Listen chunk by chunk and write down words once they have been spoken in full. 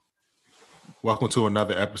Welcome to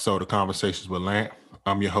another episode of Conversations with Lamp.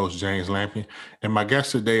 I'm your host, James Lampion, and my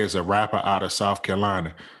guest today is a rapper out of South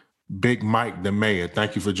Carolina, Big Mike the Mayor.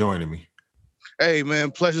 Thank you for joining me. Hey,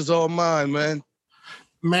 man, pleasure's all mine, man.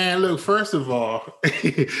 Man, look, first of all,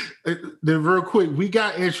 real quick, we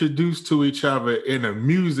got introduced to each other in a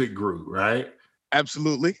music group, right?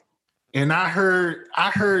 Absolutely. And I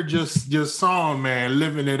heard just your song, man,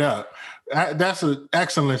 Living It Up. That's an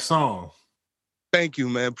excellent song. Thank you,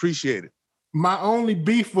 man. Appreciate it. My only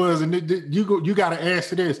beef was, and you got to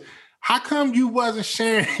answer this. How come you wasn't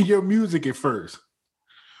sharing your music at first?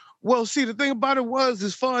 Well, see, the thing about it was,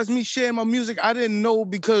 as far as me sharing my music, I didn't know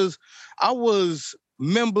because I was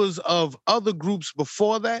members of other groups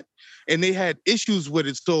before that, and they had issues with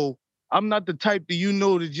it. So I'm not the type that,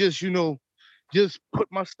 to just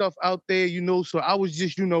put my stuff out there, So I was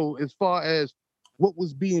just, as far as what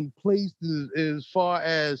was being placed, as far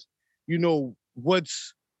as,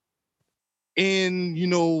 what's in,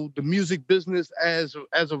 the music business as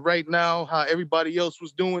of right now, how everybody else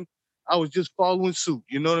was doing, I was just following suit.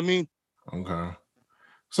 You know what I mean? Okay.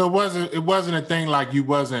 So it wasn't a thing like you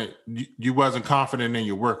wasn't confident in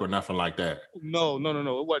your work or nothing like that? No.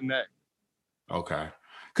 It wasn't that. Okay.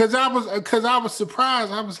 Cause I was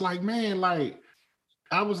surprised. I was like, man,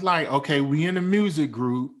 okay, we in a music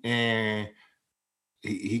group and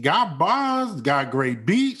he got bars, got great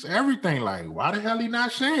beats, everything. Like, why the hell he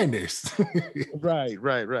not sharing this? Right.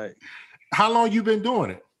 How long you been doing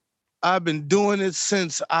it? I've been doing it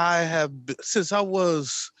since I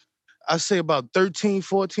was, I say about 13,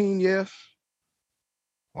 14 years.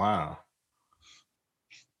 Wow.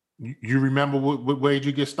 You remember what made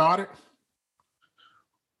you get started?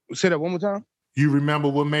 Say that one more time. You remember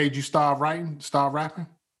what made you start rapping?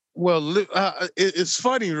 Well, it's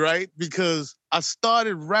funny, right? Because I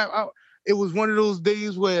started rap. It was one of those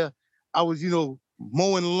days where I was,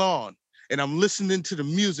 mowing lawn and I'm listening to the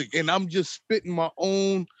music and I'm just spitting my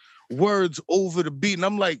own words over the beat. And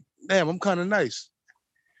I'm like, damn, I'm kind of nice.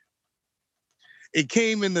 It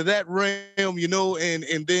came into that realm,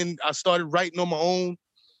 and then I started writing on my own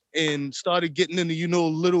and started getting into,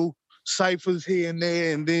 little ciphers here and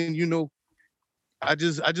there. And then, I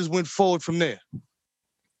just went forward from there.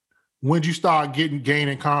 When did you start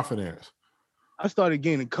gaining confidence? I started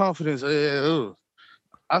gaining confidence. As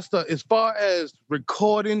far as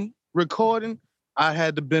recording, I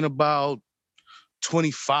had to been about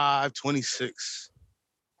 25, 26.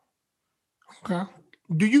 Okay.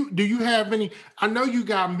 Do you have any? I know you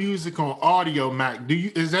got music on Audio Mac.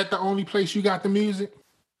 Is that the only place you got the music?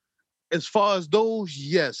 As far as those,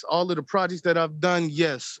 yes. All of the projects that I've done,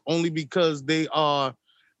 yes. Only because they are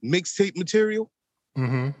mixtape material.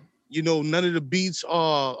 Mm-hmm. None of the beats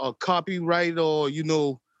are copyright or,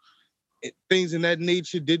 things in that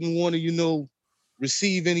nature. Didn't want to,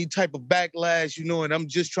 receive any type of backlash, and I'm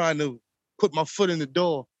just trying to put my foot in the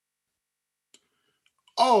door.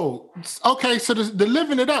 Oh, okay. So the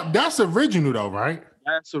Living It Up, that's original though, right?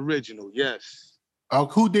 That's original, yes.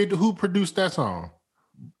 Who produced that song?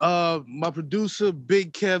 My producer,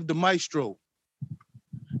 Big Kev the Maestro.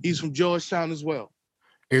 He's from Georgetown as well.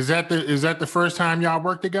 Is that the first time y'all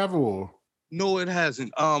worked together or? No, it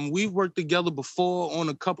hasn't. We've worked together before on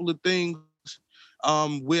a couple of things.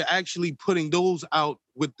 We're actually putting those out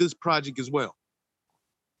with this project as well.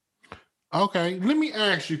 Okay, let me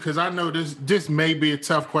ask you, because I know this may be a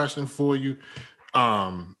tough question for you.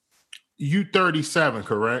 You 37,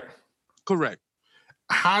 correct? Correct.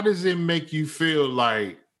 How does it make you feel?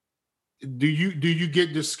 Like, do you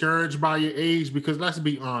get discouraged by your age? Because let's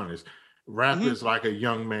be honest, rap is like a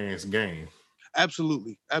young man's game.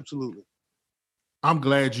 Absolutely. I'm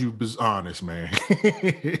glad you was honest, man.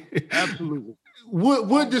 Absolutely.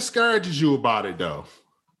 What discourages you about it though?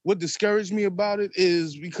 What discouraged me about it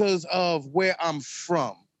is because of where I'm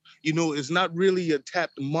from. It's not really a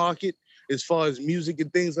tapped market as far as music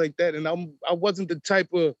and things like that. And I wasn't the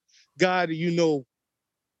type of guy to,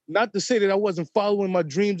 not to say that I wasn't following my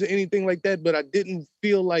dreams or anything like that, but I didn't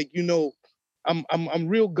feel like, I'm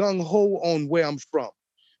real gung-ho on where I'm from,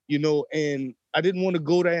 and I didn't want to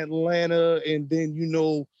go to Atlanta and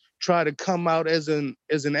then, try to come out as an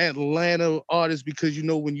Atlanta artist because,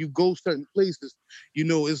 when you go certain places,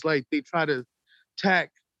 it's like they try to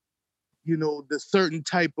tack, the certain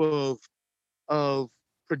type of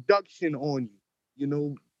production on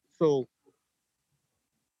you, So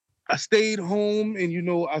I stayed home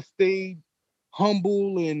and, I stayed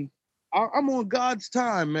humble and I'm on God's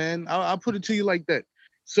time, man. I'll put it to you like that.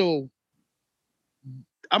 So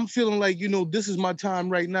I'm feeling like, this is my time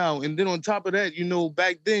right now. And then on top of that,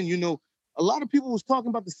 back then, a lot of people was talking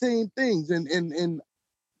about the same things. And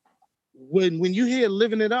when you hear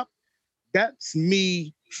Living It Up, That's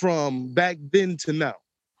me from back then to now.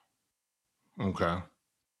 Okay.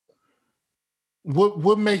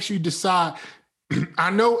 What makes you decide? I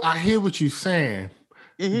know I hear what you're saying,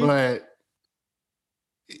 Hmm. but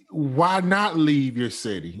why not leave your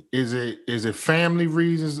city? Is it family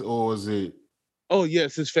reasons or is it Oh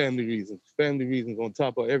yes, it's family reasons. Family reasons on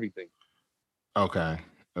top of everything. okay?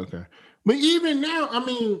 Okay. But even now, I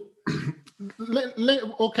mean,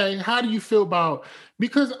 okay, how do you feel about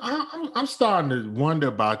because I'm starting to wonder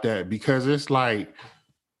about that because it's like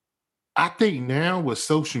I think now with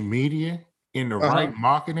social media and the Uh-huh. right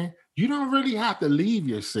marketing, you don't really have to leave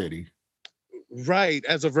your city. Right.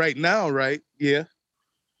 As of right now, right? Yeah.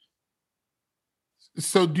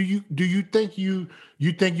 So do you think you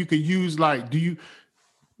think you could use like do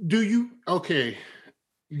you okay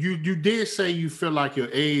you did say you feel like your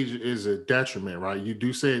age is a detriment, right? You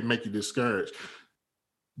do say it make you discouraged.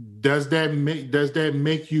 Does that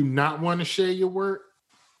make you not want to share your work?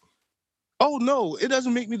 Oh no, it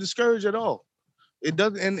doesn't make me discouraged at all. It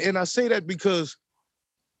doesn't, and I say that because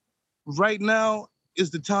right now is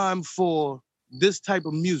the time for this type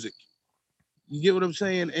of music. You get what I'm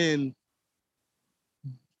saying? And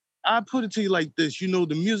I put it to you like this: the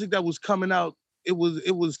music that was coming out, it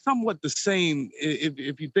was somewhat the same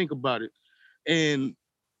if you think about it, and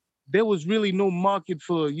there was really no market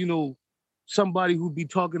for somebody who'd be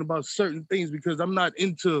talking about certain things because I'm not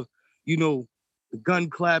into you know the gun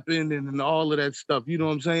clapping and all of that stuff. You know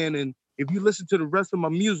what I'm saying? And if you listen to the rest of my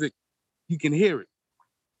music, you can hear it.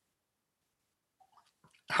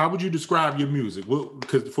 How would you describe your music? Well,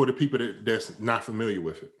 because for the people that's not familiar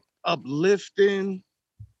with it. Uplifting,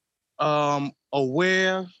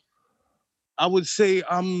 aware. I would say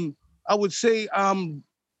I'm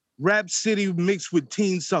Rap City mixed with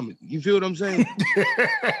Teen Summit. You feel what I'm saying?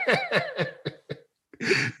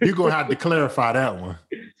 You're gonna have to clarify that one.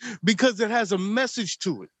 Because it has a message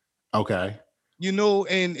to it. Okay.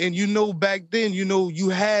 And back then, you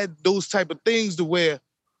had those type of things to where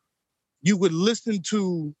you would listen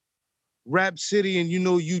to Rap City and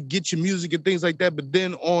you'd get your music and things like that. But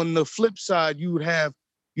then on the flip side, you would have,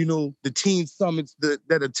 the teen summits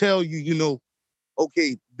that'll tell you,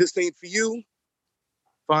 okay, this ain't for you,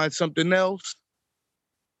 find something else,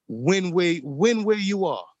 win where you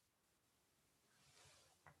are.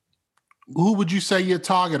 Who would you say your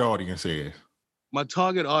target audience is? My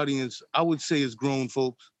target audience, I would say, is grown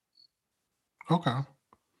folks. Okay.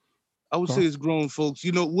 I would say Okay. it's grown folks,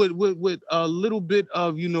 with a little bit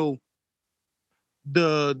of, the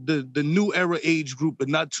new era age group, but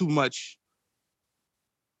not too much.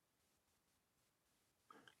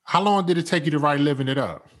 How long did it take you to write Living It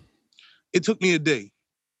Up? It took me a day.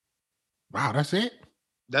 Wow, that's it?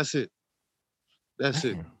 That's it. That's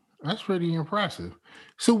it. Damn, that's pretty impressive.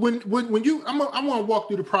 So when you I want to walk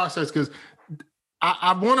through the process because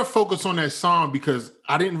I want to focus on that song because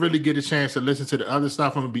I didn't really get a chance to listen to the other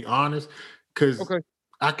stuff. I'm gonna be honest, because Okay.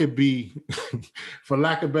 I could be, for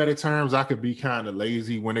lack of better terms, I could be kind of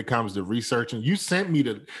lazy when it comes to researching. You sent me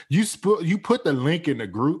you put the link in the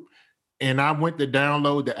group, and I went to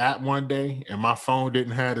download the app one day, and my phone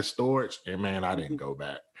didn't have the storage, and man, I didn't go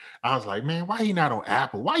back. I was like, man, why you not on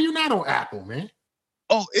Apple? Why you not on Apple, man?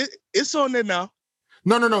 Oh, it's on there now.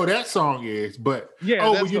 No, that song is, but Yeah,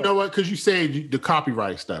 oh, well, that's you all. know what? Because you said the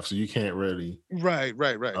copyright stuff, so you can't really. Right.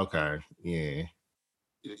 Okay, yeah.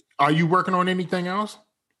 Are you working on anything else?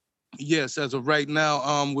 Yes, as of right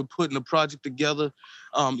now, we're putting a project together.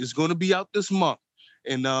 It's going to be out this month,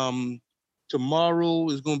 and tomorrow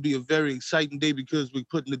is going to be a very exciting day because we're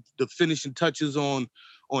putting the finishing touches on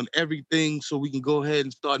everything, so we can go ahead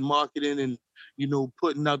and start marketing and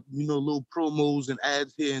putting out little promos and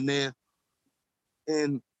ads here and there.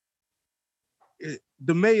 And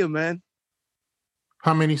the mayor, man,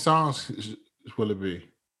 How many songs will it be?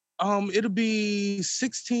 it'll be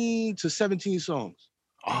 16 to 17 songs.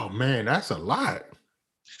 Oh man, that's a lot.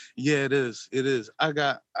 Yeah, it is. It is.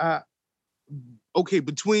 Okay,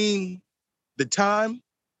 between the time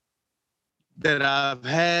that I've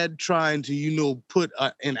had trying to, put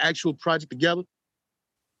an actual project together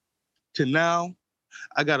to now,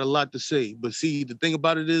 I got a lot to say. But see, the thing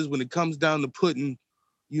about it is when it comes down to putting,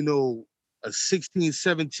 a 16,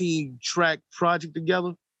 17 track project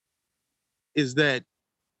together, is that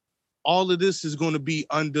all of this is going to be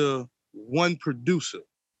under one producer.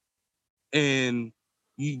 And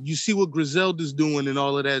you see what Griselda's doing and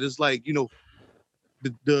all of that. It's like, the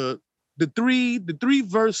the the three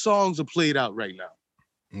verse songs are played out right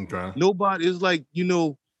now. Okay. Nobody is like,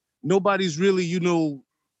 nobody's really,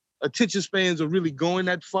 attention spans are really going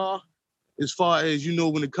that far as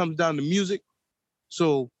when it comes down to music.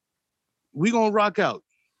 So we gonna rock out.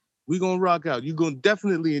 We're gonna rock out. You're gonna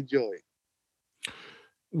definitely enjoy it.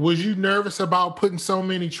 Was you nervous about putting so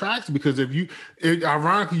many tracks? Because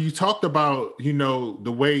ironically, you talked about,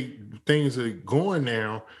 the way things are going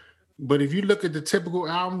now. But if you look at the typical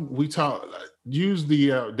album, we talk usually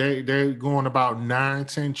they're going about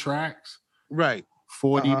 9-10 tracks, Right.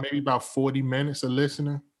 40, maybe about 40 minutes of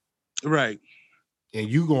listening. Right. And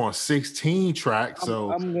you going 16 tracks.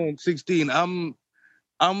 I'm going 16. I'm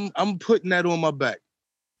putting that on my back.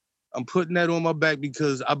 I'm putting that on my back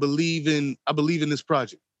because I believe in this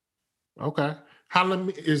project. Okay. How long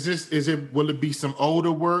will it be some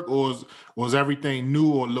older work, or was everything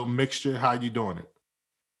new, or a little mixture? How you doing it?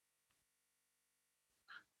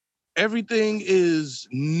 Everything is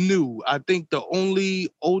new. I think the only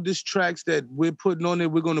oldest tracks that we're putting on there,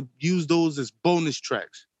 we're gonna use those as bonus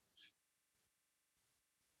tracks.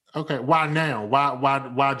 Okay. Why now?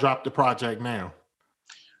 Why drop the project now?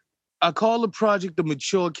 I call the project the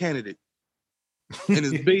mature candidate. And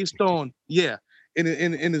it's based on, and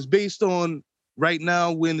it's based on right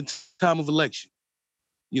now we're in the time of election.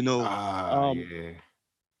 Yeah.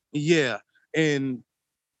 And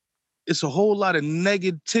it's a whole lot of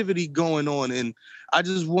negativity going on. And I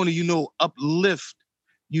just want to, uplift,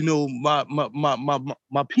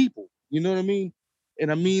 my people. You know what I mean?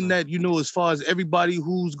 And I mean that, as far as everybody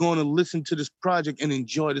who's going to listen to this project and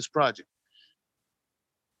enjoy this project.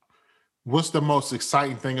 What's the most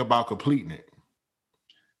exciting thing about completing it?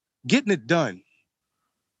 Getting it done.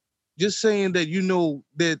 Just saying that,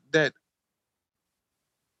 that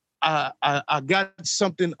I got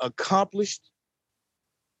something accomplished.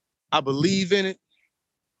 I believe in it.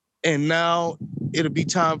 And now it'll be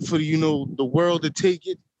time for, the world to take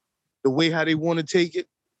it the way how they want to take it.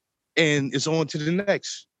 And it's on to the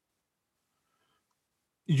next.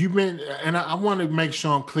 And I want to make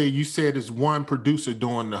sure I'm clear. You said it's one producer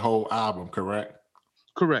doing the whole album, correct?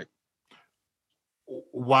 Correct.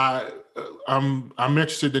 Why? I'm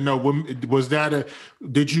interested to know.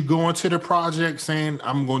 Did you go into the project saying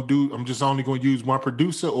I'm just only going to use one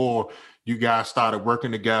producer, or you guys started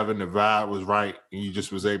working together and the vibe was right and you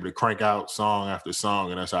just was able to crank out song after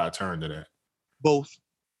song, and that's how I turned to that? Both.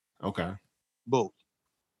 Okay. Both.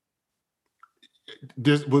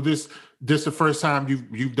 This the first time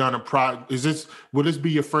you've done a project? Will this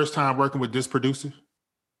be your first time working with this producer?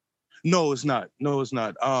 No, it's not.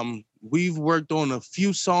 We've worked on a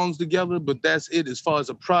few songs together, but that's it. As far as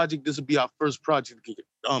a project, this will be our first project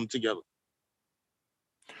together.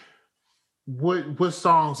 What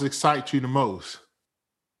songs excite you the most?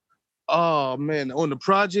 Oh man, on the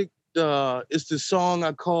project, it's the song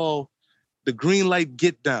I call "The Green Light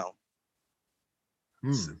Get Down."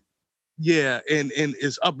 Yeah, and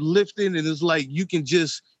it's uplifting, and it's like you can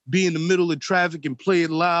just be in the middle of traffic and play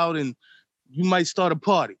it loud, and you might start a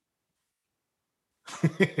party.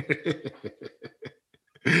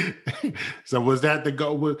 So was that the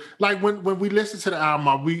goal? Like when we listen to the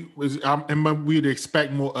album, we'd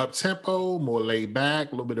expect more up tempo, more laid back,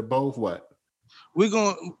 a little bit of both? What?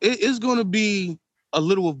 It's gonna be a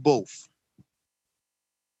little of both.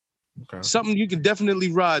 Okay. Something you can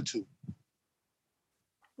definitely ride to.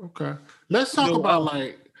 Okay. Let's talk about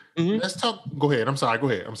let's talk. Go ahead. I'm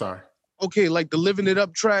sorry. Okay, like the Living It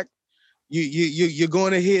Up track, you're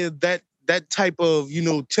going to hear that type of,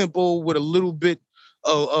 tempo with a little bit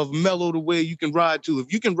of mellow to where you can ride to.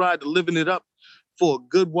 If you can ride the Living It Up for a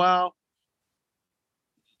good while,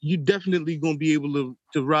 you definitely going to be able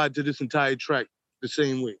to ride to this entire track the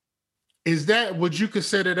same way. Would you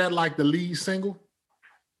consider that like the lead single?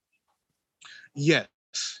 Yes.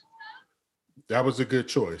 That was a good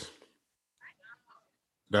choice.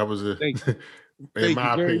 That was in Thank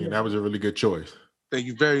my opinion, that was a really good choice. Thank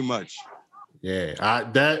you very much. Yeah,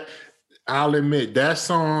 I'll admit that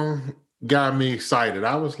song got me excited.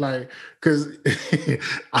 I was like, because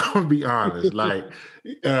I'm gonna be honest, like,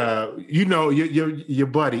 your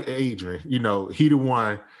buddy Adrian, he the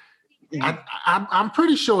one. I'm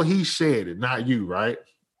pretty sure he shared it, not you, right?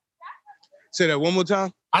 Say that one more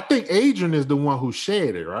time. I think Adrian is the one who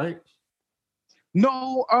shared it, right?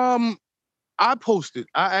 No, I posted.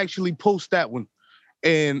 I actually post that one,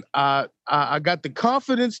 and I got the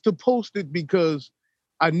confidence to post it because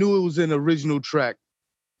I knew it was an original track,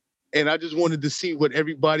 and I just wanted to see what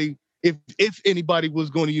everybody, if anybody was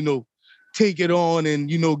going to, take it on and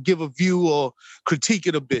give a view or critique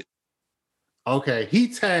it a bit. Okay, he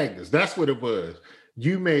tagged us. That's what it was.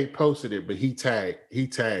 You may posted it, but he tagged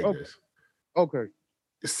us. Okay.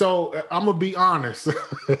 So I'm gonna be honest.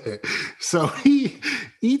 So he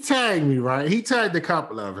tagged me, right? He tagged a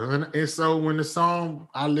couple of them, and so when the song,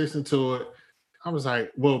 I listened to it, I was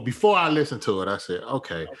like, well, before I listened to it, I said,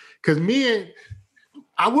 okay, because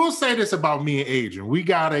I will say this about me and Adrian. We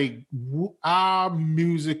got our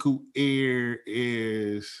musical ear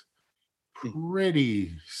is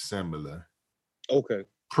pretty similar. Okay.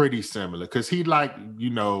 Pretty similar. Cause he like,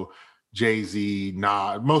 Jay-Z,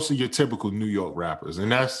 most of your typical New York rappers.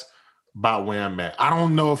 And that's about where I'm at. I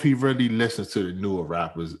don't know if he really listens to the newer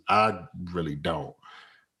rappers. I really don't.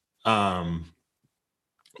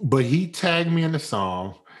 But he tagged me in the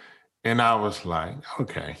song and I was like,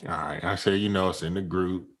 okay, all right. I said, it's in the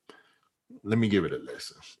group. Let me give it a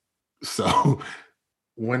listen. So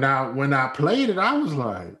when I played it, I was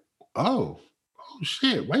like, oh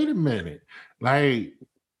shit, wait a minute. Like,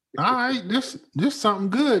 all right, this something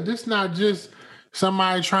good. This not just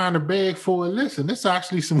somebody trying to beg for a listen. This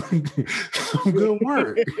actually some good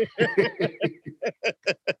work.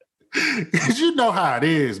 Cause you know how it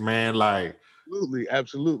is, man. Like,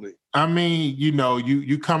 absolutely. I mean,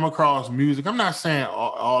 you come across music. I'm not saying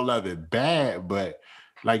all of it bad, but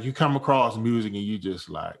like you come across music and you just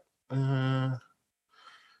like, yeah,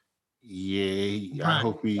 I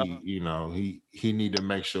hope he need to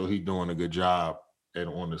make sure he's doing a good job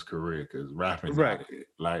on his career because rapping, right?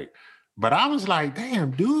 Like, but I was like,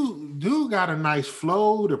 damn, dude got a nice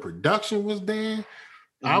flow. The production was there.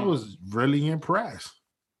 Mm-hmm. I was really impressed.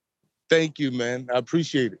 Thank you, man. I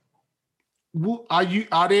appreciate it. Are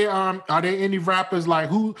there any rappers like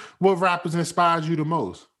what rappers inspired you the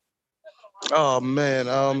most? Oh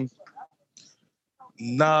man,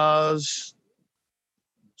 Nas,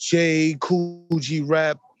 Jay, Kool G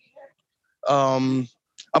Rap.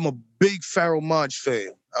 I'm a big Pharoah Monch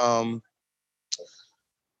fan.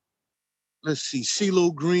 Let's see,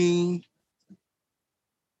 CeeLo Green.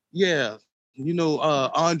 Yeah,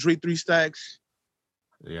 Andre 3 Stacks.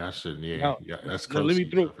 Yeah, I shouldn't. Yeah, that's close. Now let me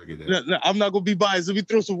throw. I'm not gonna be biased. Let me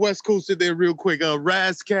throw some West Coast in there real quick.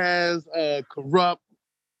 Razzcazz, Corrupt.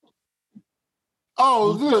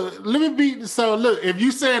 Oh, look, look, if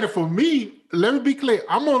you saying it for me, let me be clear.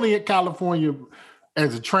 I'm only in California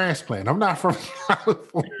as a transplant. I'm not from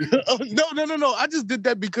California. No. I just did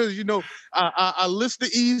that because, I list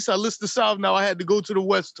the East, I list the South. Now I had to go to the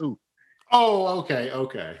West too. Oh, okay. All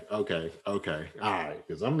right.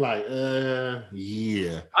 Because I'm like,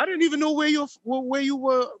 yeah. I didn't even know where you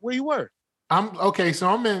were. I'm okay. So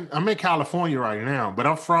I'm in California right now, but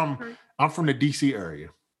I'm from the DC area.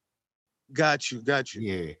 Got you.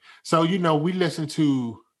 Yeah. So, we listen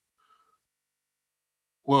to,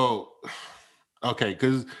 okay,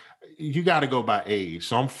 because you got to go by age.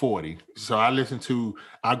 So I'm 40. So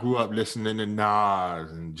I grew up listening to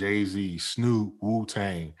Nas and Jay-Z, Snoop,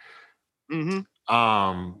 Wu-Tang. Mm-hmm.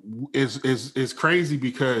 It's crazy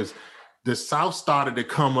because the South started to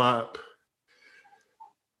come up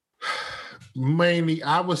mainly,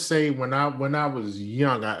 I would say when I was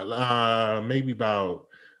young, maybe about,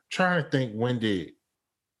 trying to think, when did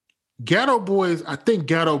Ghetto Boys, I think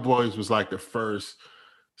Ghetto Boys was like the first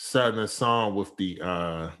Southern song with the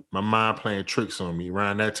My Mind Playing Tricks on Me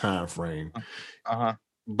around that time frame.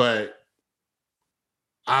 But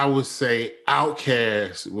I would say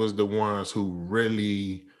Outkast was the ones who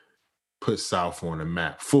really put South on the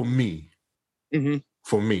map for me. Mm-hmm.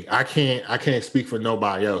 For me, I can't speak for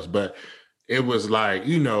nobody else, but it was like,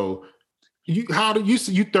 you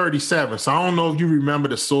 37, so I don't know if you remember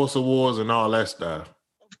the Source Awards and all that stuff.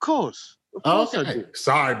 Of course okay.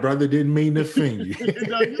 Sorry, brother, didn't mean to offend you.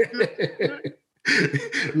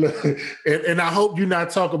 Look, and I hope you're not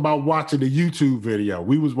talking about watching the YouTube video.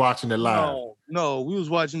 We was watching it live. No, we was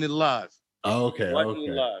watching it live. Okay. Watching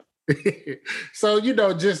it live. So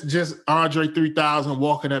just Andre 3000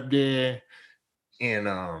 walking up there and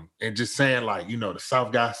just saying, like, the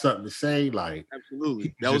South got something to say, like,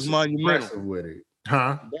 absolutely, that was monumental with it,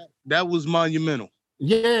 huh? That was monumental.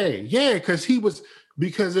 Yeah, because it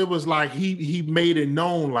was like he made it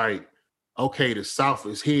known, like, okay, the South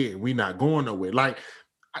is here, we not going nowhere. Like,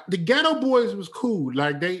 the Ghetto Boys was cool,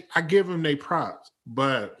 like I give them their props,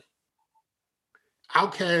 but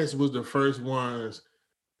Outkast was the first ones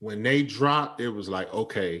when they dropped. It was like,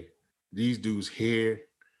 okay, these dudes here.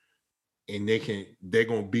 And they're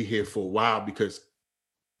gonna be here for a while because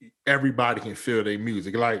everybody can feel their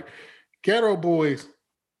music. Like Ghetto Boys,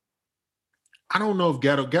 I don't know if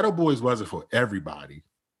Ghetto Boys wasn't for everybody.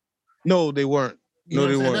 No, they weren't. No,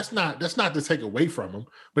 they weren't. That's not to take away from them,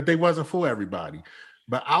 but they wasn't for everybody.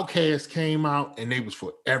 But Outkast came out and they was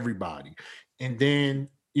for everybody. And then,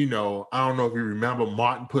 I don't know if you remember,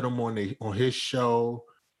 Martin put them on his show.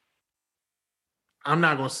 I'm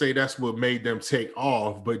not going to say that's what made them take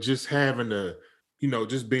off, but just having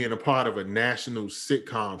just being a part of a national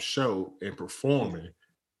sitcom show and performing,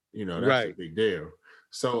 that's a big deal.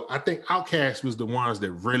 So I think Outkast was the ones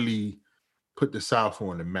that really put the South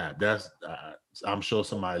on the map. That's I'm sure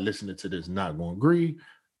somebody listening to this not going to agree,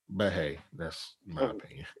 but hey, that's my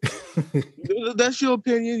opinion. That's your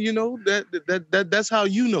opinion, you know. That's how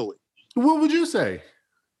you know it. What would you say?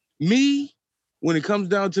 Me, when it comes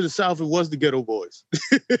down to the South, it was the Ghetto Boys.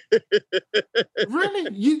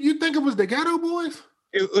 Really? You think it was the Ghetto Boys?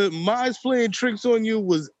 Mine's Playing Tricks on You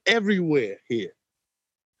was everywhere here.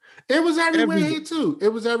 It was everywhere here too. It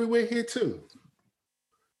was everywhere here too.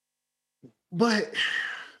 But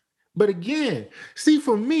again, see,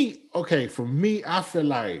 for me, I feel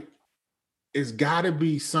like it's got to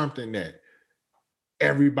be something that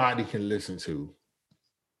everybody can listen to.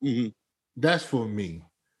 Mm-hmm. That's for me.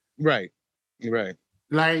 Right.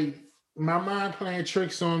 Like my mind playing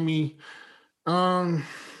tricks on me.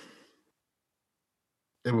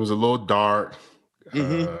 It was a little dark.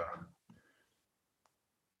 Mm-hmm.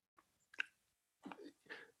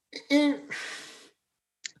 And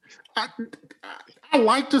I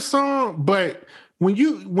like the song, but when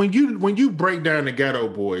you break down the Ghetto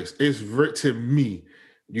Boys, it's to me.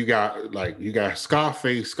 You got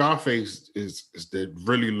Scarface. Scarface is the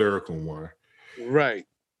really lyrical one. Right.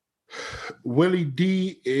 Willie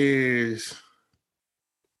D is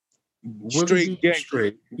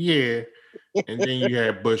straight. Yeah. And then you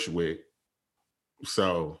had Bushwick.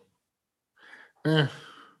 So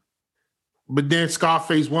but then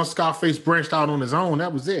once Scarface branched out on his own,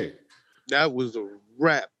 that was it. That was a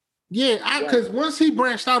wrap. Yeah, because once he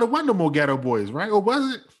branched out, it wasn't no more Ghetto Boys, right? Or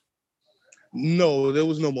was it? No, there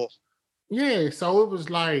was no more. Yeah, so it was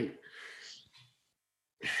like,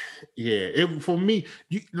 for me,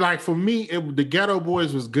 the Ghetto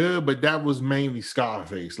Boys was good, but that was mainly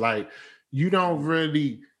Scarface. Like, you don't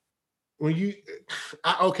really so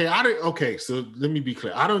let me be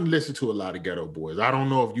clear. I don't listen to a lot of Ghetto Boys. I don't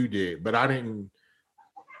know if you did, but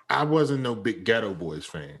I wasn't no big Ghetto Boys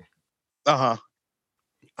fan. Uh-huh.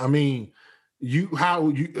 I mean, you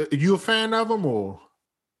a fan of them or?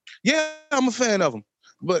 Yeah, I'm a fan of them.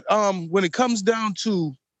 But when it comes down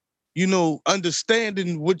to,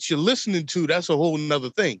 understanding what you're listening to, that's a whole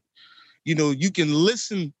nother thing. You can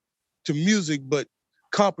listen to music, but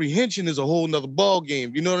comprehension is a whole nother ball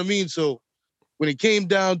game. You know what I mean? So when it came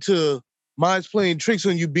down to Mine's Playing Tricks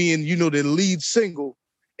on You being, the lead single,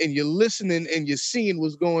 and you're listening and you're seeing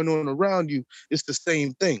what's going on around you, it's the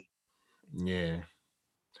same thing. Yeah.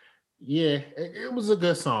 Yeah, it was a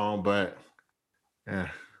good song, but I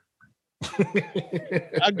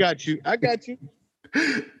got you.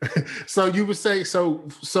 So you would say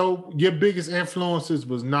so your biggest influences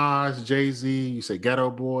was Nas, Jay-Z, you say Ghetto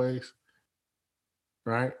Boys,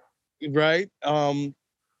 right? Right.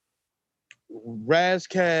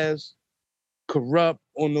 Razzcast, Corrupt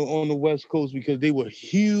on the West Coast, because they were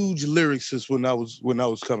huge lyricists when I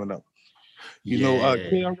was coming up.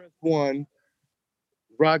 KRS-One,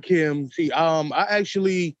 Rakim. See, I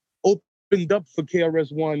actually opened up for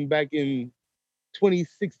KRS-One back in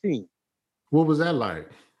 2016. What was that like?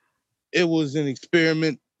 It was an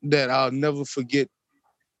experiment that I'll never forget.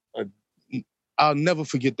 I'll never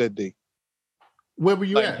forget that day. Where were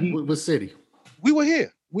you at? What city? We were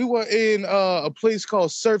here. We were in a place called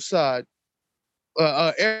Surfside,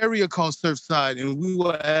 area called Surfside, and we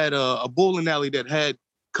were at a bowling alley that had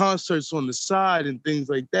concerts on the side and things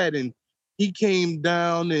like that. And he came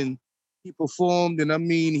down and he performed, and I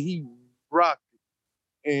mean, he rocked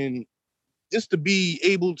it. And just to be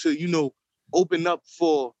able to, open up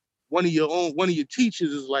for one of your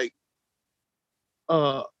teachers is like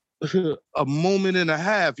a moment and a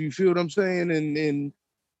half. You feel what I'm saying? And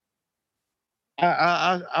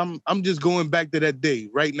I'm just going back to that day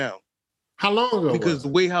right now. How long ago? Because the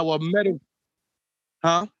way how I met him,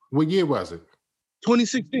 huh? What year was it?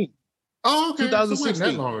 2016. Oh, okay. 2016. So it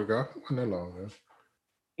wasn't that long ago.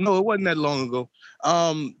 No, it wasn't that long ago.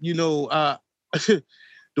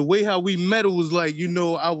 The way how we met, it was like,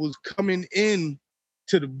 I was coming in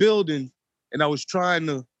to the building and I was trying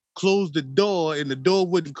to close the door and the door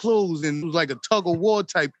wouldn't close, and it was like a tug of war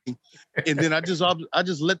type thing. And then I just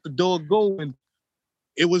let the door go, and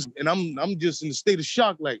it was, and I'm just in a state of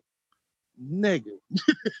shock, like, nigga.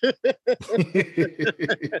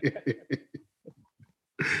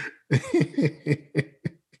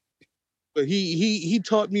 But he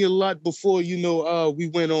taught me a lot before, we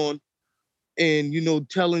went on, and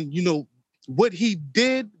telling, what he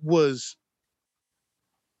did was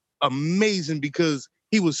amazing, because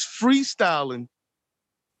he was freestyling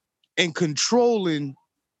and controlling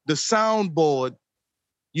the soundboard,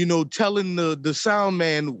 telling the sound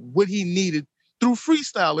man what he needed through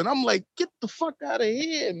freestyle. And I'm like, get the fuck out of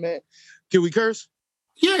here, man. Can we curse?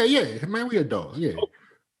 Yeah, man, we adults, yeah.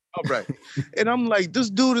 All right. And I'm like, this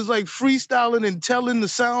dude is like freestyling and telling the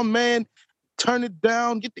sound man, turn it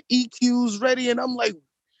down, get the EQs ready. And I'm like,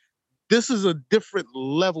 this is a different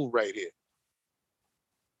level right here.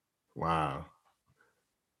 Wow.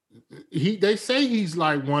 They say he's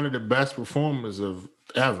like one of the best performers of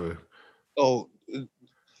ever. Oh,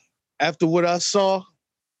 after what I saw,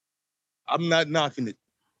 I'm not knocking it.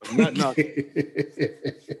 I'm not knocking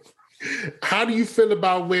it. How do you feel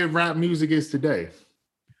about where rap music is today?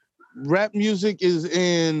 Rap music is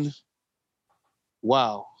in,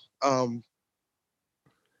 wow.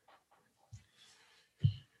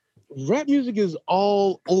 Rap music is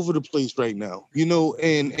all over the place right now, you know,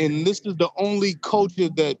 and this is the only culture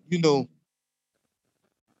that, you know,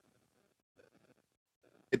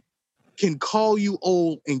 it can call you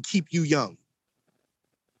old and keep you young.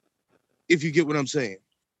 If you get what I'm saying.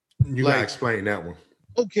 You gotta explain that one.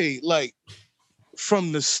 Okay, like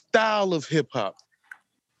from the style of hip hop,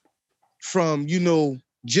 from, you know,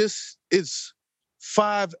 just its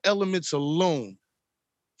 5 elements alone,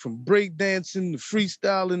 from breakdancing to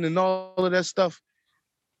freestyling and all of that stuff,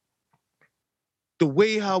 the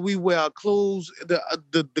way how we wear our clothes,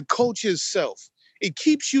 the culture itself, it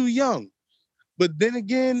keeps you young. But then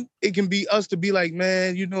again, it can be us to be like,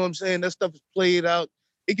 man, you know what I'm saying? That stuff is played out.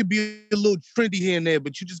 It could be a little trendy here and there,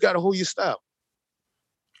 but you just got to hold your style.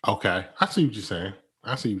 Okay, I see what you're saying.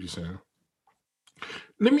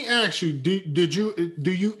 Let me ask you,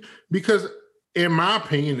 do you, because in my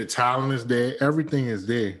opinion, the talent is there, everything is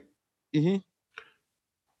there. Mm-hmm.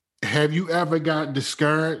 Have you ever got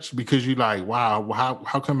discouraged because you like, wow,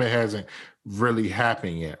 how come it hasn't really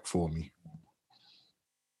happened yet for me?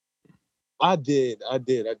 I did.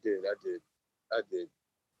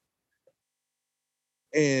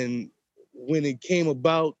 And when it came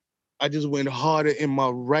about, I just went harder in my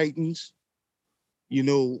writings, you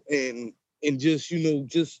know, and just, you know,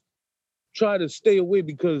 just try to stay away,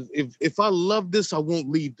 because if I love this, I won't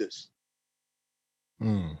leave this.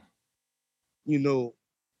 Mm. You know,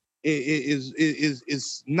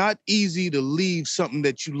 it's not easy to leave something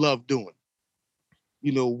that you love doing.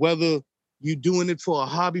 You know, whether you're doing it for a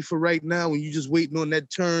hobby for right now and you're just waiting on that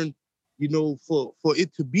turn, you know, for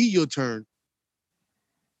it to be your turn,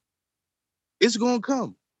 it's gonna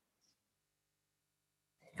come.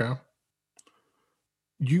 Okay.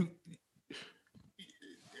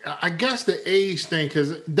 I guess the age thing,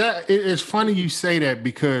 because it's funny you say that,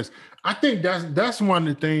 because I think that's one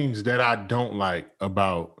of the things that I don't like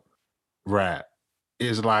about rap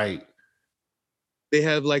is like they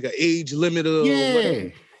have like an age limit or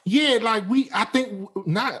whatever. Yeah, like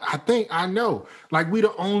I know. Like we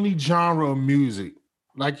the only genre of music.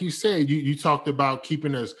 Like you said, you talked about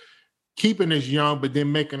keeping us young, but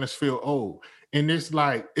then making us feel old. And it's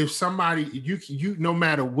like if somebody you no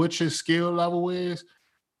matter what your skill level is,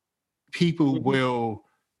 people will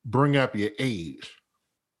bring up your age.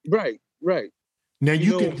 Right. Now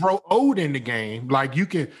you can grow old in the game. Like you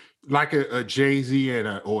can, like a Jay-Z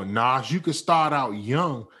or Nas, you can start out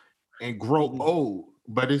young and grow old,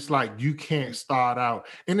 but it's like you can't start out,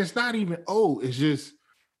 and it's not even old, it's just,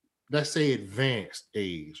 let's say, advanced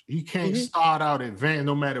age. You can't start out advanced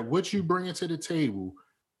no matter what you bring to the table.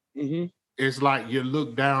 It's like you're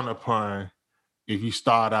looked down upon if you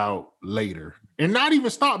start out later. And not even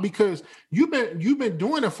start, because you've been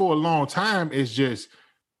doing it for a long time. It's just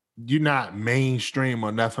you're not mainstream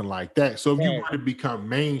or nothing like that. So if you want to become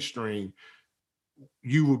mainstream,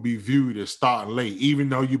 you will be viewed as starting late, even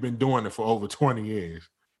though you've been doing it for over 20 years.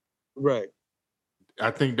 Right. I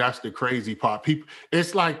think that's the crazy part.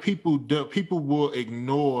 It's like people will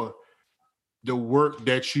ignore the work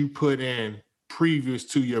that you put in previous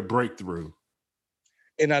to your breakthrough.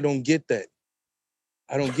 And I don't get that.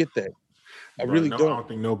 I really don't. I don't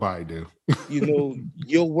think nobody do. You know,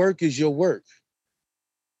 your work is your work.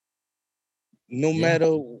 No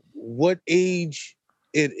matter what age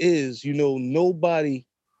it is, you know, nobody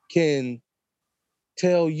can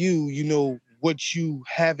tell you, you know, what you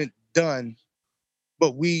haven't done.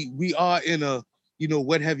 But we are in a, you know,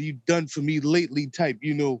 what have you done for me lately type,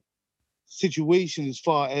 you know, situation, as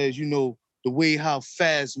far as, you know, the way how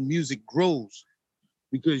fast music grows.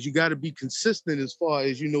 Because you got to be consistent as far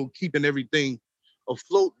as, you know, keeping everything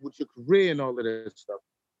afloat with your career and all of that stuff.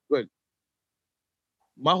 But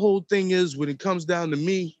my whole thing is, when it comes down to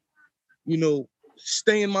me, you know,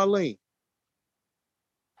 stay in my lane.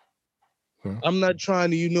 I'm not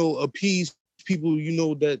trying to, you know, appease people, you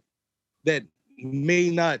know, that may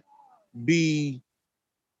not be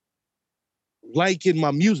liking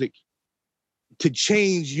my music, to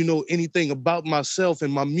change, you know, anything about myself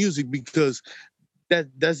and my music, because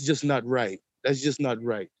that's just not right. That's just not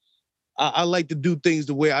right. I like to do things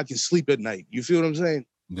the way I can sleep at night. You feel what I'm saying?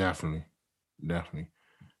 Definitely.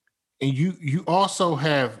 And you also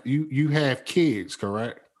have you have kids,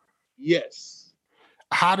 correct? Yes.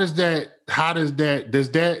 Does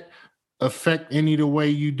that affect any of the way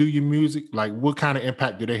you do your music? Like what kind of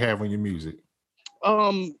impact do they have on your music?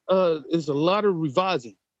 It's a lot of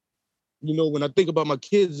revising. You know, when I think about my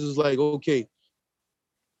kids, it's like, okay,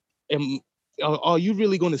 am, are you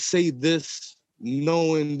really going to say this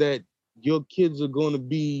knowing that your kids are going to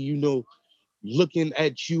be, you know, looking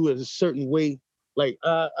at you as a certain way? Like,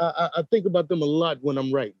 I think about them a lot when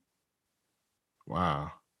I'm writing.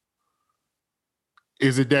 Wow.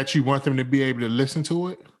 Is it that you want them to be able to listen to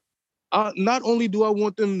it? Not only do I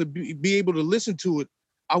want them to be able to listen to it,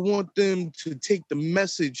 I want them to take the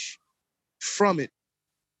message from it,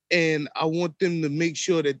 and I want them to make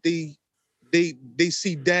sure that they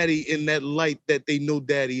see Daddy in that light that they know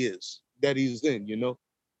Daddy's in, you know.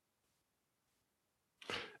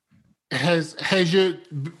 Has your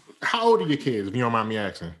how old are your kids, if you don't mind me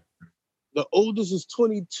asking? The oldest is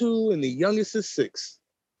 22 and the youngest is 6.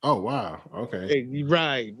 Oh wow. Okay. Hey,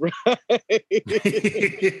 right.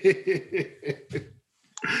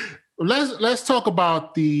 Let's talk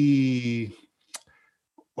about the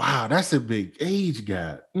wow, that's a big age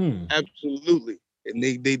gap. Absolutely. And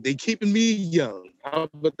they keeping me young. How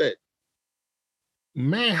about that?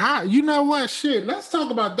 Man, how you know what shit? Let's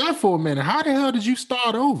talk about that for a minute. How the hell did you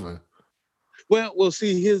start over? Well,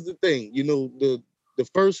 see, here's the thing. You know, the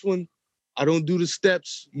first one, I don't do the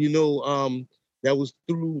steps, you know, that was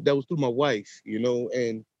through my wife, you know,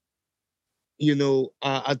 and you know,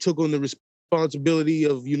 I took on the responsibility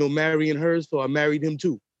of, you know, marrying her, so I married him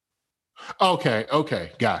too. Okay,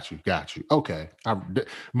 got you. Okay,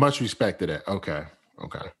 much respect to that. Okay,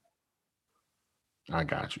 I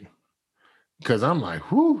got you. Because I'm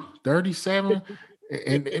like, whoo, 37,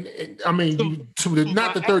 and I mean,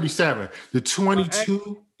 not the 37, the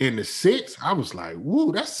 22 and the 6. I was like,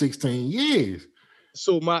 whoo, that's 16 years.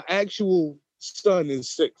 So my actual son is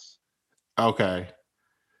 6. Okay.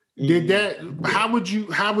 Did that? How would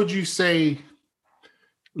you say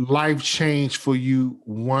life changed for you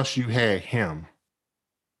once you had him?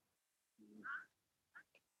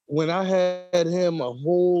 When I had him, a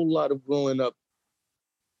whole lot of growing up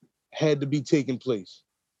had to be taking place,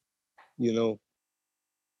 you know,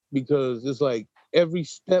 because it's like every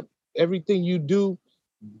step, everything you do,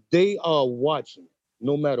 they are watching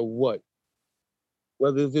no matter what.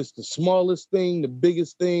 Whether it's the smallest thing, the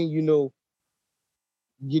biggest thing, you know,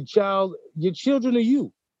 your children are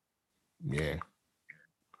you. Yeah.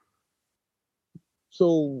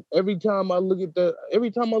 So every time I look at the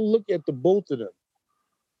both of them,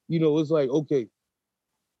 you know, it's like, okay,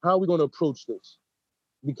 how are we gonna approach this?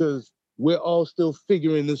 Because we're all still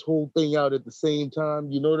figuring this whole thing out at the same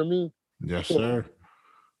time. You know what I mean? Yes, So sir.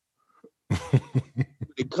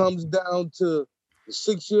 it comes down to the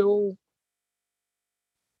 6-year-old.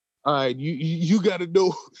 All right, you gotta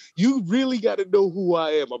know, you really gotta know who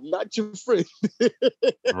I am. I'm not your friend.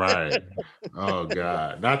 Right. Oh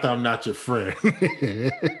God. Not that I'm not your friend.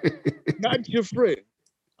 Not your friend.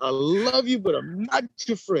 I love you, but I'm not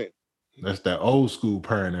your friend. That's that old school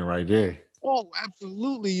parenting right there. Oh,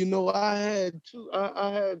 absolutely. You know, I had two.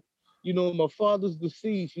 I had, you know, my father's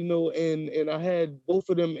deceased. You know, and I had both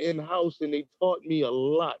of them in house, and they taught me a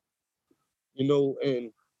lot. You know,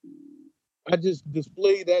 and I just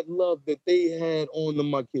displayed that love that they had on to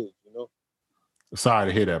my kids. You know. Sorry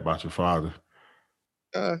to hear that about your father.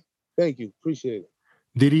 Thank you, appreciate it.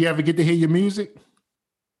 Did he ever get to hear your music?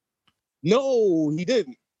 No, he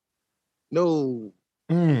didn't. No.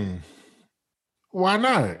 Why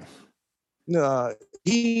not? Nah,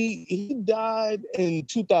 he died in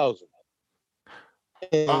 2000.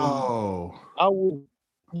 And Oh. I was,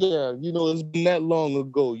 yeah, you know, it's been that long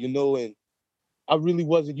ago, you know, and I really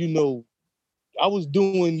wasn't, you know, I was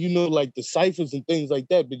doing, you know, like the ciphers and things like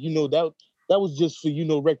that, but you know, that was just for, you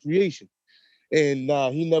know, recreation. And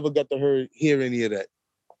he never got to hear any of that.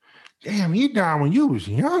 Damn, he died when you was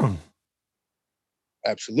young.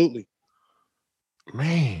 Absolutely.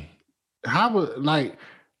 Man, how like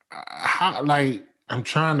I'm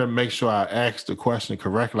trying to make sure I ask the question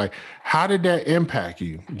correctly. Like, how did that impact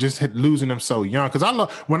you? Just losing them so young? Because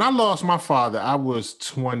when I lost my father, I was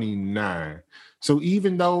 29. So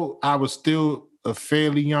even though I was still a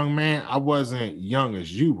fairly young man, I wasn't young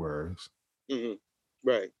as you were. Mm-hmm.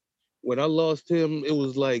 Right. When I lost him, it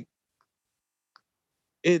was like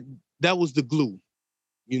that was the glue.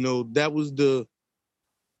 You know, that was the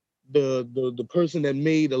person that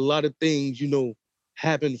made a lot of things, you know,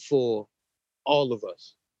 happen for all of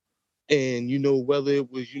us. And, you know, whether it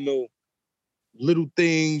was, you know, little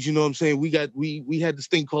things, you know what I'm saying? We had this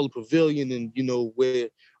thing called a pavilion, and where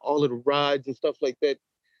all of the rides and stuff like that,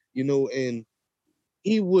 and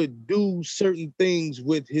he would do certain things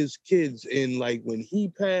with his kids. And like when he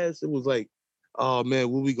passed, it was like, oh man,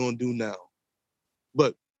 what we gonna do now?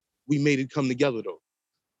 But we made it come together though.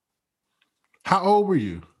 How old were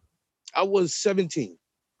you? I was 17.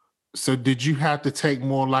 So did you have to take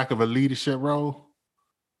more like of a leadership role?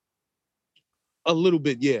 A little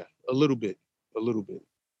bit, yeah. A little bit.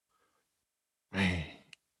 Man,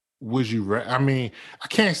 was you ready? I mean, I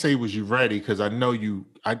can't say was you ready because I know you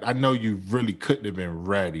really couldn't have been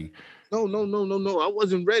ready. No. I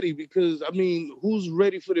wasn't ready because I mean, who's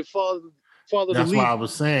ready for the father That's to leave? why I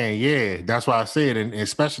was saying, yeah. That's why I said, and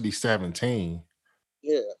especially 17.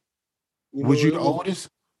 Yeah. Was you the oldest?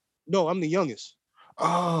 No, I'm the youngest.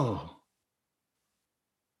 Oh.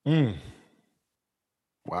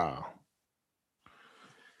 Wow.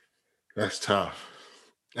 That's tough.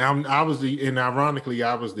 And ironically,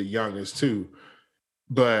 I was the youngest too.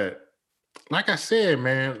 But like I said,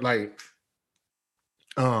 man, like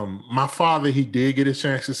my father, he did get a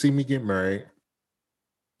chance to see me get married.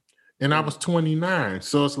 And I was 29.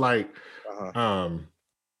 So it's like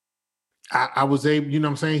I was able, you know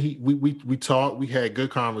what I'm saying? We talked, we had good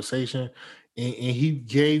conversation, and he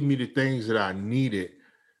gave me the things that I needed.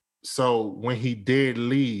 So when he did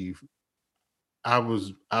leave, I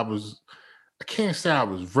can't say I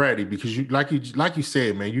was ready because like you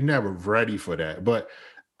said, man, you're never ready for that. But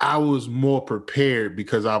I was more prepared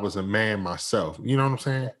because I was a man myself. You know what I'm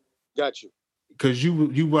saying? Got you. Because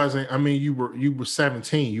you wasn't, I mean, you were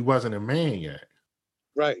 17, you wasn't a man yet.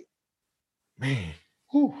 Right. Man,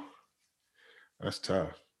 whew, that's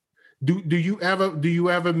tough. Do you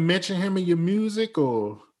ever mention him in your music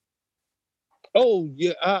or? Oh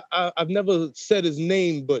yeah, I've never said his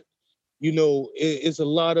name, but it's a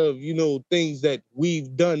lot of things that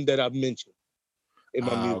we've done that I've mentioned in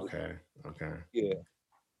my music. Okay. Yeah.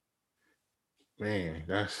 Man,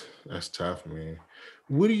 that's tough, man.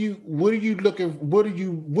 What do you want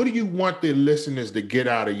the listeners to get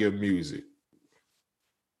out of your music?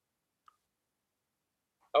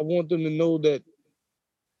 I want them to know that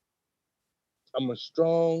I'm a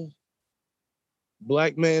strong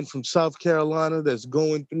Black man from South Carolina that's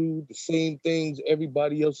going through the same things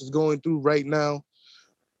everybody else is going through right now.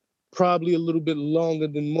 Probably a little bit longer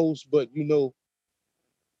than most, but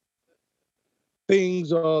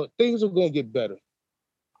things are gonna get better.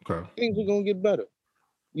 Okay. Things are gonna get better.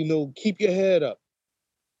 Keep your head up.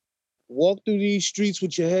 Walk through these streets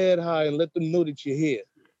with your head high and let them know that you're here.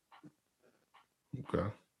 Okay.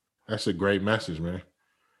 That's a great message, man.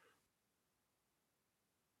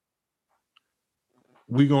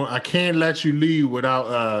 I can't let you leave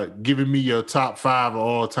without giving me your top 5 of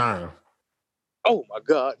all time. Oh my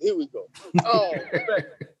God, here we go. Oh man.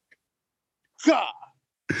 God.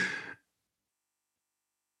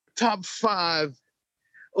 Top 5.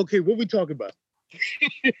 Okay, what we talking about?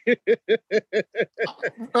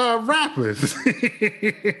 Rappers.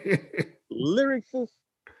 Lyricists.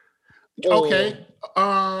 Okay.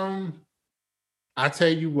 I tell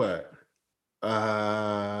you what.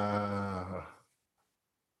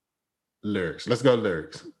 Lyrics. Let's go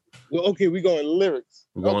lyrics. Well, okay, we're going lyrics.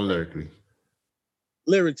 We're going lyrically.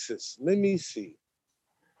 Lyricists. Let me see.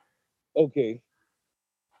 Okay.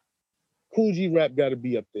 Kool G Rap got to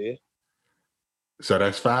be up there. So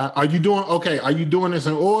that's 5. Are you doing this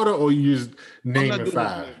in order or you just naming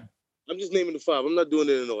 5? I'm just naming the 5. I'm not doing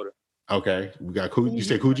it in order. Okay. We got Kool. You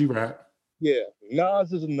said Kool G Rap. Yeah.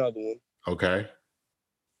 Nas is another one. Okay.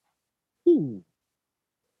 Ooh.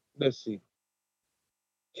 Let's see.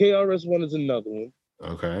 KRS-One is another one.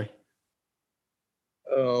 Okay.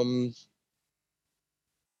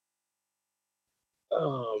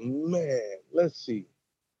 Oh man, let's see.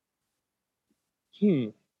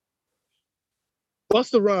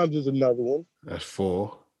 Busta Rhymes is another one. That's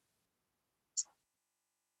 4.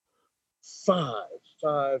 5.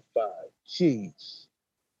 Jeez.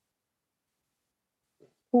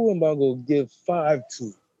 Who am I gonna give 5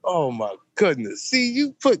 to? Oh my goodness. See,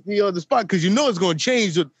 you put me on the spot because it's gonna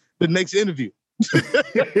change the next interview.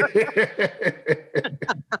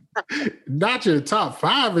 Not your top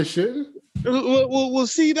 5 and shit. Well,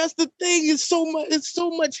 see, that's the thing. It's so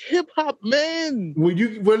much hip hop, man. Well,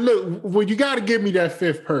 you got to give me that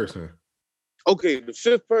 5th person. Okay, the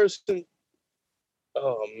 5th person.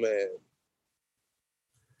 Oh man,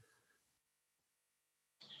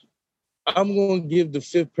 I'm gonna give the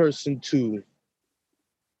 5th person to.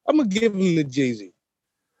 I'm gonna give him to Jay-Z.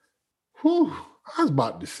 Whew, I was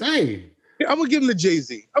about to say. I'm gonna give him to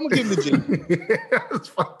Jay-Z. I was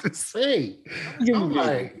about to say.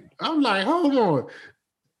 I'm like, hold on.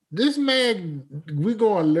 This man, we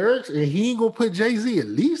going lyrics, and he ain't gonna put Jay-Z at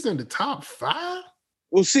least in the top 5?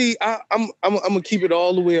 Well, see, I'm gonna keep it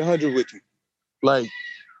all the way 100 with you. Like,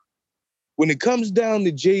 when it comes down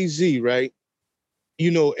to Jay-Z, right?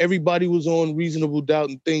 You know, everybody was on Reasonable Doubt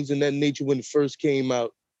and things in that nature when it first came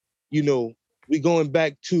out. You know, we going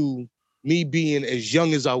back to me being as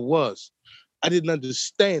young as I was. I didn't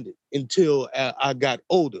understand it until I got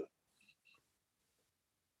older.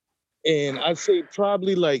 And I'd say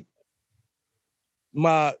probably like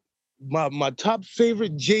my top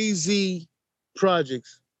favorite Jay-Z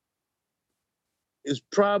projects is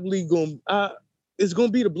probably it's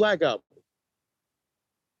gonna be the Black Album.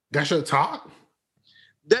 That's your top?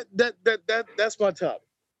 That's my top.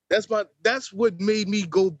 That's what made me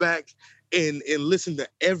go back and listen to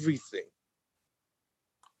everything.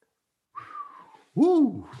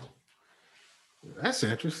 Woo. That's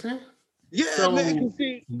interesting. Yeah, So, man.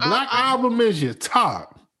 See, Black Album is your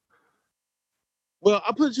top. Well,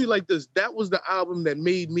 I'll put it to you like this. That was the album that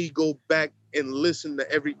made me go back and listen to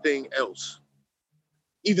everything else.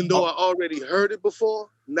 Even though I already heard it before,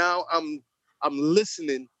 now I'm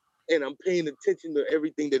listening and I'm paying attention to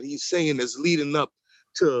everything that he's saying that's leading up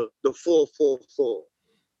to the 444.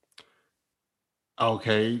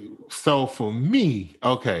 Okay, so for me,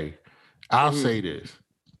 okay, I'll say this.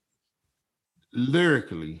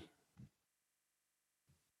 Lyrically,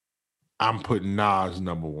 I'm putting Nas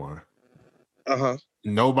number 1.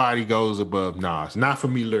 Nobody goes above Nas. Not for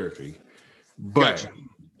me lyrically. But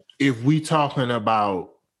if we talking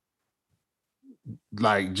about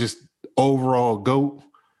like just overall GOAT,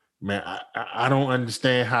 man, I don't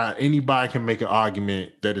understand how anybody can make an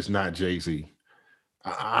argument that it's not Jay-Z.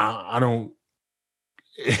 I don't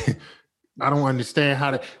I don't understand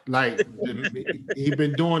how to, like, he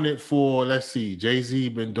been doing it for, let's see, Jay-Z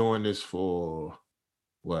been doing this for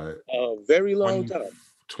what? A very long time.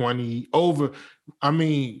 20 over. I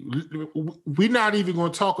mean, we're not even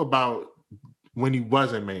going to talk about when he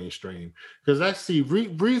wasn't mainstream. Because let's see,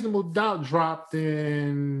 Reasonable Doubt dropped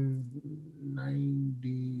in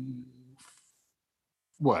 90.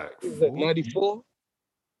 What? Was that 94?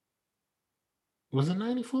 Was it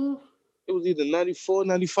 94? It was either 94,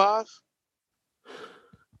 95.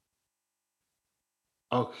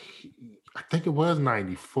 Okay, I think it was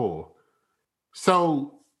 94.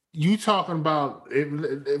 So you talking about,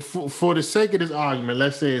 for the sake of this argument,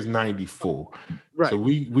 let's say it's 94. Right. So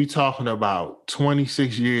we talking about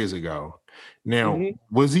 26 years ago. Now,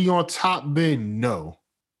 was he on top then? No.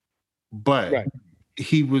 But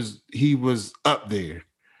he was up there.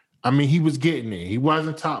 I mean, he was getting there. He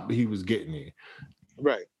wasn't top, but he was getting there.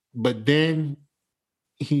 Right. But then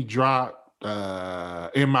he dropped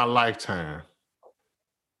In My Lifetime.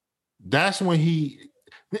 That's when he,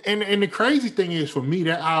 and the crazy thing is, for me,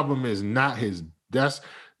 that album is not his,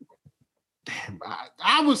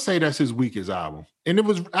 I would say that's his weakest album. And it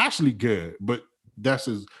was actually good, but that's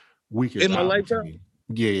his weakest album. In My Lifetime?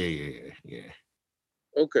 Yeah.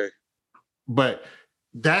 Okay. But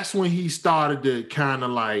that's when he started to kind of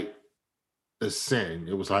like ascend.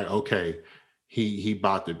 It was like, okay, he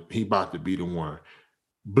about to be the one.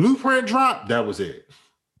 Blueprint dropped, that was it.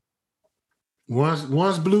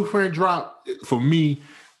 Once Blueprint dropped, for me,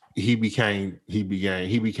 he became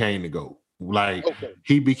the GOAT. Like,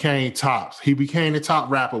 he became tops. He became the top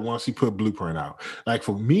rapper once he put Blueprint out. Like,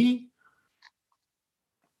 for me,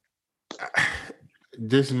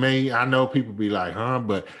 I know people be like, huh?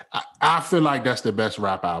 But I feel like that's the best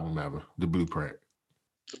rap album ever, the Blueprint.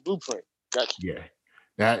 The Blueprint. Gotcha. Yeah.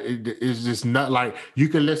 That is just not like, you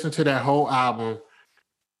can listen to that whole album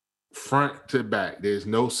front to back. There's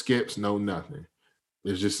no skips, no nothing.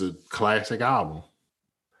 It's just a classic album.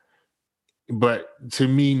 But to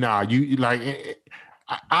me, you like,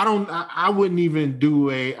 I wouldn't even do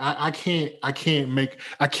I can't make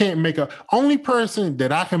a, only person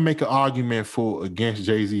that I can make an argument for against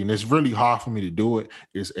Jay-Z, and it's really hard for me to do it,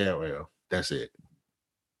 is LL. That's it.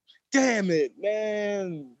 Damn it,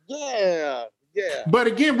 man. Yeah. But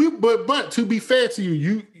again, but to be fair to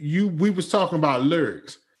you we was talking about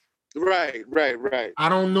lyrics. Right. I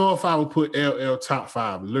don't know if I would put LL top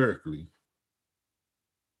 5 lyrically.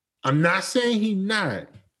 I'm not saying he not,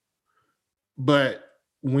 but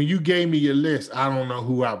when you gave me your list, I don't know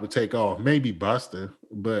who I would take off. Maybe Busta,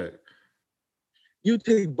 but you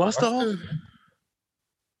take Busta off?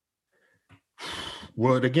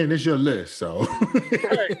 Well, again, it's your list, so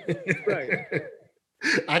right.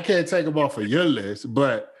 I can't take him off of your list,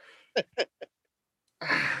 but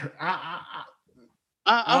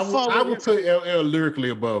I would put LL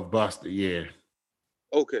lyrically above Busta. Yeah.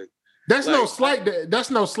 Okay. That's no slight to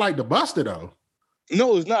Busta though.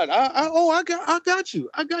 No, it's not. I got you.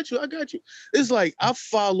 It's like I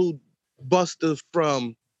followed Buster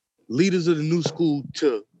from Leaders of the New School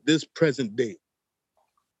to this present day.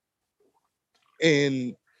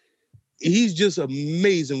 And he's just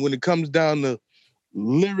amazing when it comes down to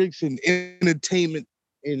lyrics and entertainment.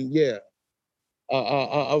 And yeah,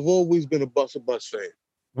 I've always been a Buster Bus fan.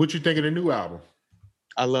 What you think of the new album?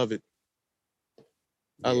 I love it.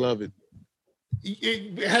 I love it.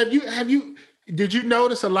 Have you did you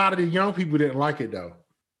notice a lot of the young people didn't like it though?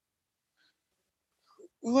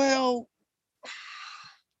 Well,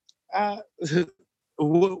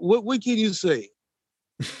 what can you say?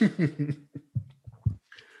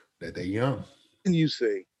 That they young. Can you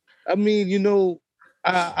say? I mean,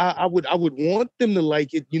 I would want them to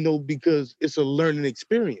like it, because it's a learning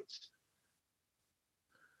experience.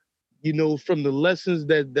 From the lessons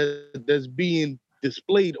that's being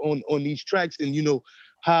displayed on these tracks, and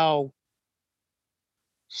how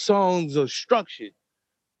songs are structured.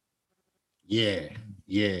 Yeah.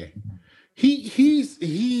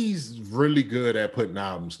 He's really good at putting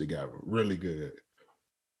albums together. Really good.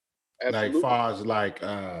 Absolutely. Like far as like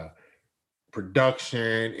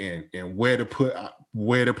production and where to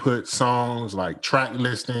put songs, like track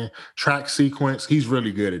listing, track sequence. He's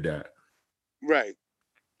really good at that. Right.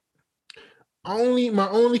 My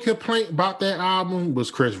only complaint about that album was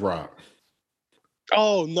Chris Rock.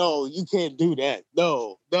 Oh no, you can't do that.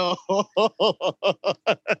 No.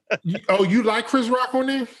 You like Chris Rock on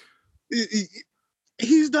there?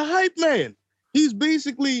 He's the hype man. He's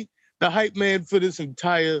basically the hype man for this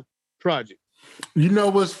entire project. You know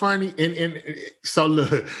what's funny? And so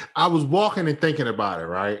look, I was walking and thinking about it,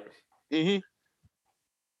 right? Mm-hmm.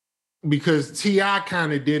 Because T.I.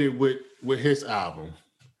 kind of did it with his album.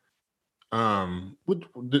 What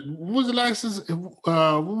was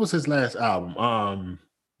his last album?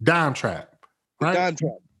 Dime Trap, right? Dime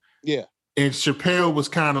Trap, yeah. And Chappelle was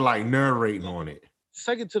kind of like narrating on it.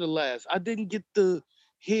 Second to the last. I didn't get to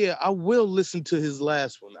hear. I will listen to his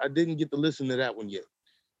last one. I didn't get to listen to that one yet.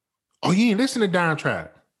 Oh, you ain't listen to Dime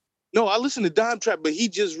Trap? No, I listened to Dime Trap, but he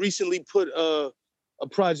just recently put a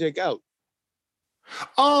project out.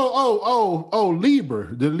 Oh,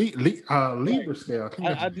 Lieber, the Lieber Right. scale.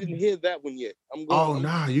 I didn't hear that one yet.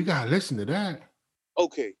 You gotta listen to that.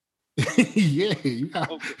 Okay. Yeah, you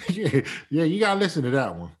gotta listen to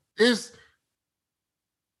that one. It's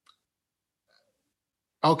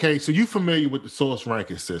okay. So you familiar with the source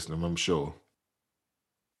ranking system? I'm sure.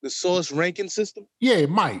 The source ranking system? Yeah,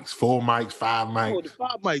 mics, 4 mics, 5 mics. Oh, the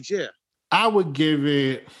 5 mics, yeah. I would give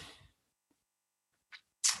it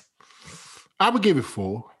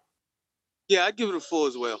 4. Yeah, I'd give it a 4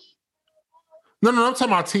 as well. No, I'm talking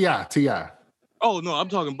about T.I. Oh no, I'm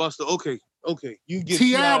talking Buster. Okay. You get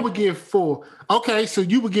T.I. would give 4. Okay, so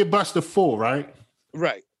you would give Buster 4, right?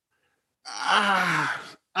 Right.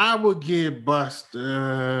 I would give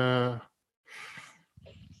Buster.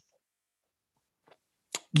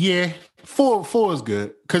 Yeah, 4 is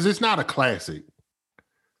good because it's not a classic.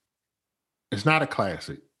 It's not a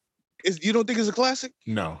classic. You don't think it's a classic?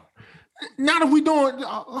 No. Not if we doing,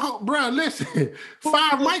 bro. Listen,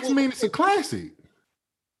 5 mics mean it's a classic.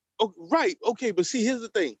 Oh, right. Okay, but see, here's the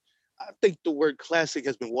thing. I think the word classic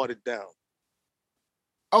has been watered down.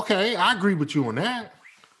 Okay, I agree with you on that.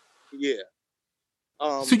 Yeah.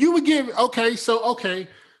 So you would give okay.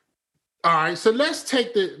 All right, so let's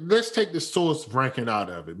take the source ranking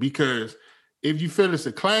out of it, because if you feel it's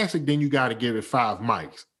a classic, then you got to give it 5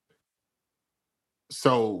 mics.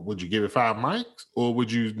 So would you give it 5 mics, or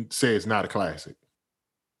would you say it's not a classic?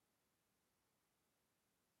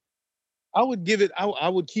 I would give it. I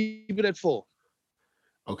would keep it at 4.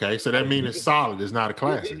 Okay, so that means it's solid. It's not a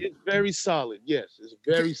classic. It's very solid. Yes, it's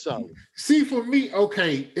very solid. See, for me,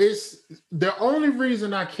 okay, it's the only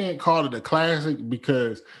reason I can't call it a classic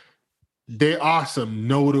because there are some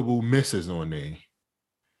notable misses on there.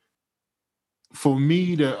 For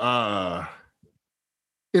me to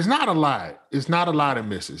it's not a lot. It's not a lot of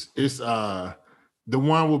misses. It's the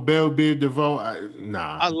one with Belle Biv DeVoe.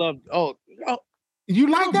 Nah. I love You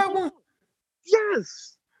like that one?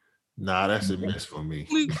 Yes. Nah, that's a miss for me.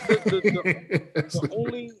 The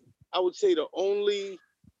only, I would say the only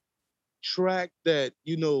track that,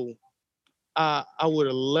 I would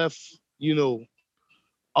have left,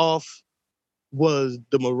 off was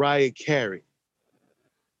the Mariah Carey.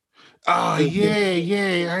 Oh,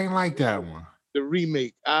 yeah. I ain't like that one. The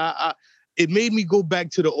remake. It made me go back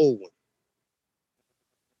to the old one.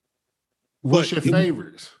 What's your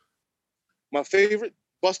favorites? My favorite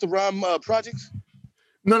Busta Rhymes projects?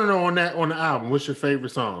 No, on the album. What's your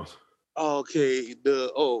favorite songs? Okay,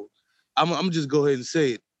 I'm just go ahead and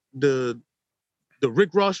say it. The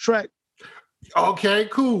Rick Ross track. Okay,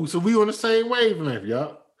 cool. So we on the same wavelength,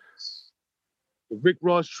 yup. The Rick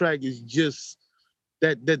Ross track is just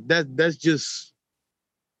that's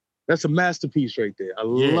a masterpiece right there. I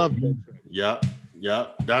love that track.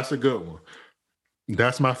 Yep. That's a good one.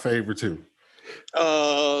 That's my favorite too.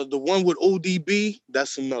 The one with ODB,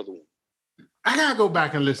 that's another one. I gotta go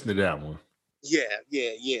back and listen to that one. Yeah.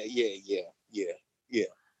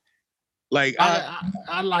 Like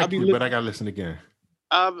I like it, but I gotta listen again.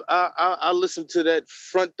 I listen to that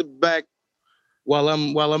front to back while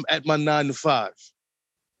I'm at my 9 to 5.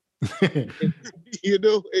 You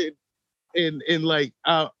know, and like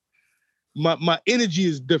my energy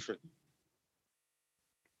is different.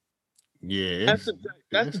 Yeah, that's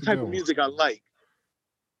the type of music I like.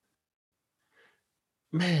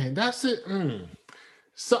 Man, that's it.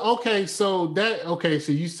 So so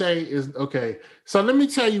you say is okay. So let me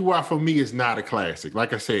tell you why for me it's not a classic.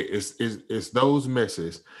 Like I said, it's those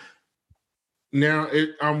misses. Now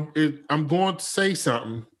I'm going to say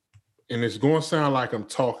something, and it's going to sound like I'm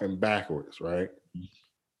talking backwards, right?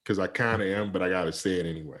 Because I kind of am, but I gotta say it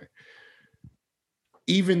anyway.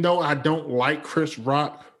 Even though I don't like Chris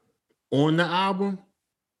Rock on the album,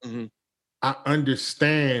 I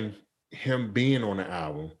understand him being on the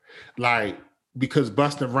album, like because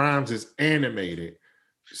Busta Rhymes is animated,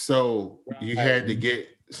 so you had to get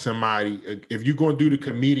somebody. If you're going to do the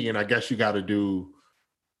comedian, I guess you got to do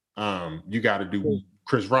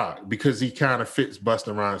Chris Rock because he kind of fits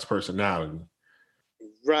Busta Rhymes' personality.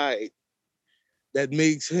 Right. That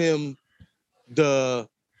makes him the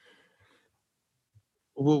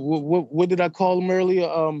what did I call him earlier?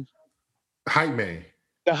 Hype man.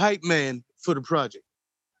 The hype man for the project.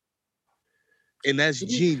 And that's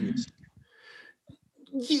genius.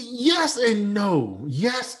 Yes and no.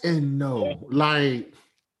 Like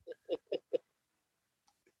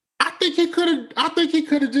I think he could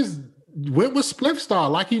have just went with Spliff Star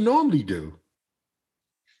like he normally do.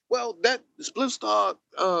 Well, that Spliff Star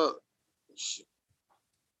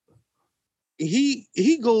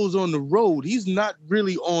he goes on the road. He's not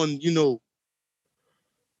really on,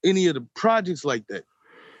 any of the projects like that.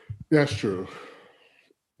 That's true.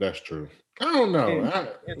 I don't know.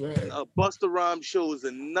 A Busta Rhymes show is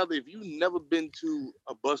another. If you've never been to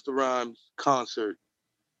a Busta Rhymes concert,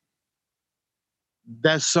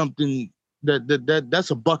 that's something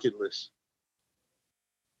that's a bucket list.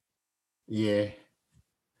 Yeah.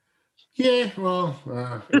 Well,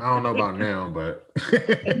 I don't know about now, but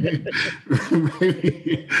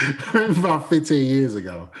maybe about 15 years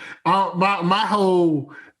ago. My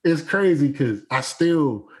whole is crazy because I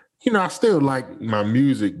still like my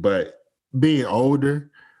music, but being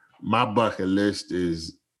older, my bucket list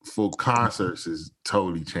is for concerts is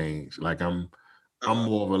totally changed. Like I'm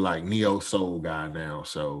more of a like neo soul guy now.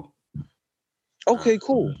 So okay,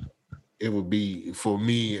 cool. It would be for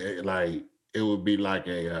me like it would be like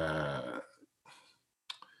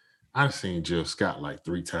I've seen Jill Scott like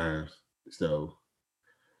 3 times. So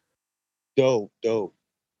dope.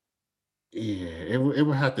 Yeah, it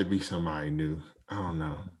would have to be somebody new. I don't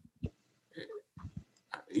know.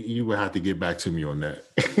 You would have to get back to me on that.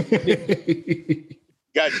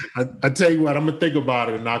 Gotcha. I tell you what, I'm gonna think about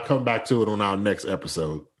it and I'll come back to it on our next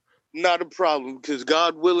episode. Not a problem, because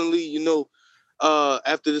God willingly,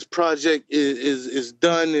 after this project is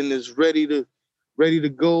done and is ready to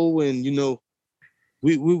go, and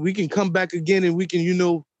we can come back again and we can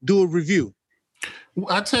do a review.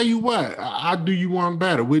 I tell you what, I'll do you one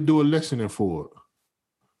better. We'll do a listening for it.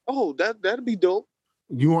 Oh, that'd be dope.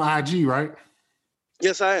 You on IG, right?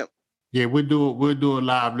 Yes, I am. Yeah, we'll do a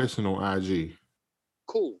live listen on IG.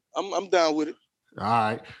 Cool. I'm down with it. All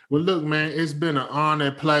right. Well, look, man, it's been an honor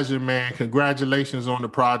and pleasure, man. Congratulations on the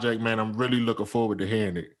project, man. I'm really looking forward to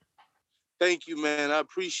hearing it. Thank you, man. I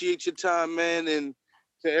appreciate your time, man. And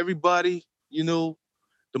to everybody, the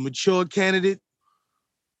mature candidate,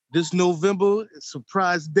 this November,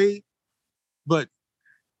 surprise date, but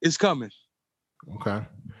it's coming. Okay.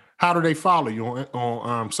 How do they follow you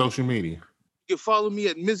on social media? You can follow me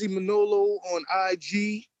at Mizzy Manolo on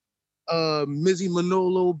IG, Mizzy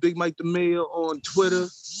Manolo, Big Mike the Mayor on Twitter,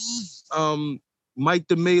 Mike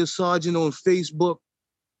the Mayor Sergeant on Facebook.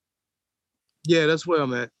 Yeah, that's where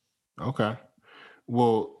I'm at. Okay.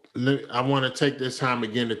 Well, I want to take this time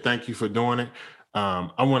again to thank you for doing it.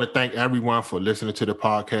 I want to thank everyone for listening to the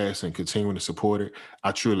podcast and continuing to support it.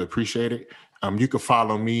 I truly appreciate it. You can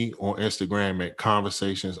follow me on Instagram at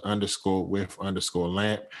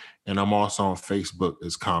conversations_with_lamp. And I'm also on Facebook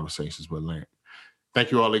as Conversations with Lamp.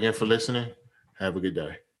 Thank you all again for listening. Have a good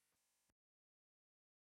day.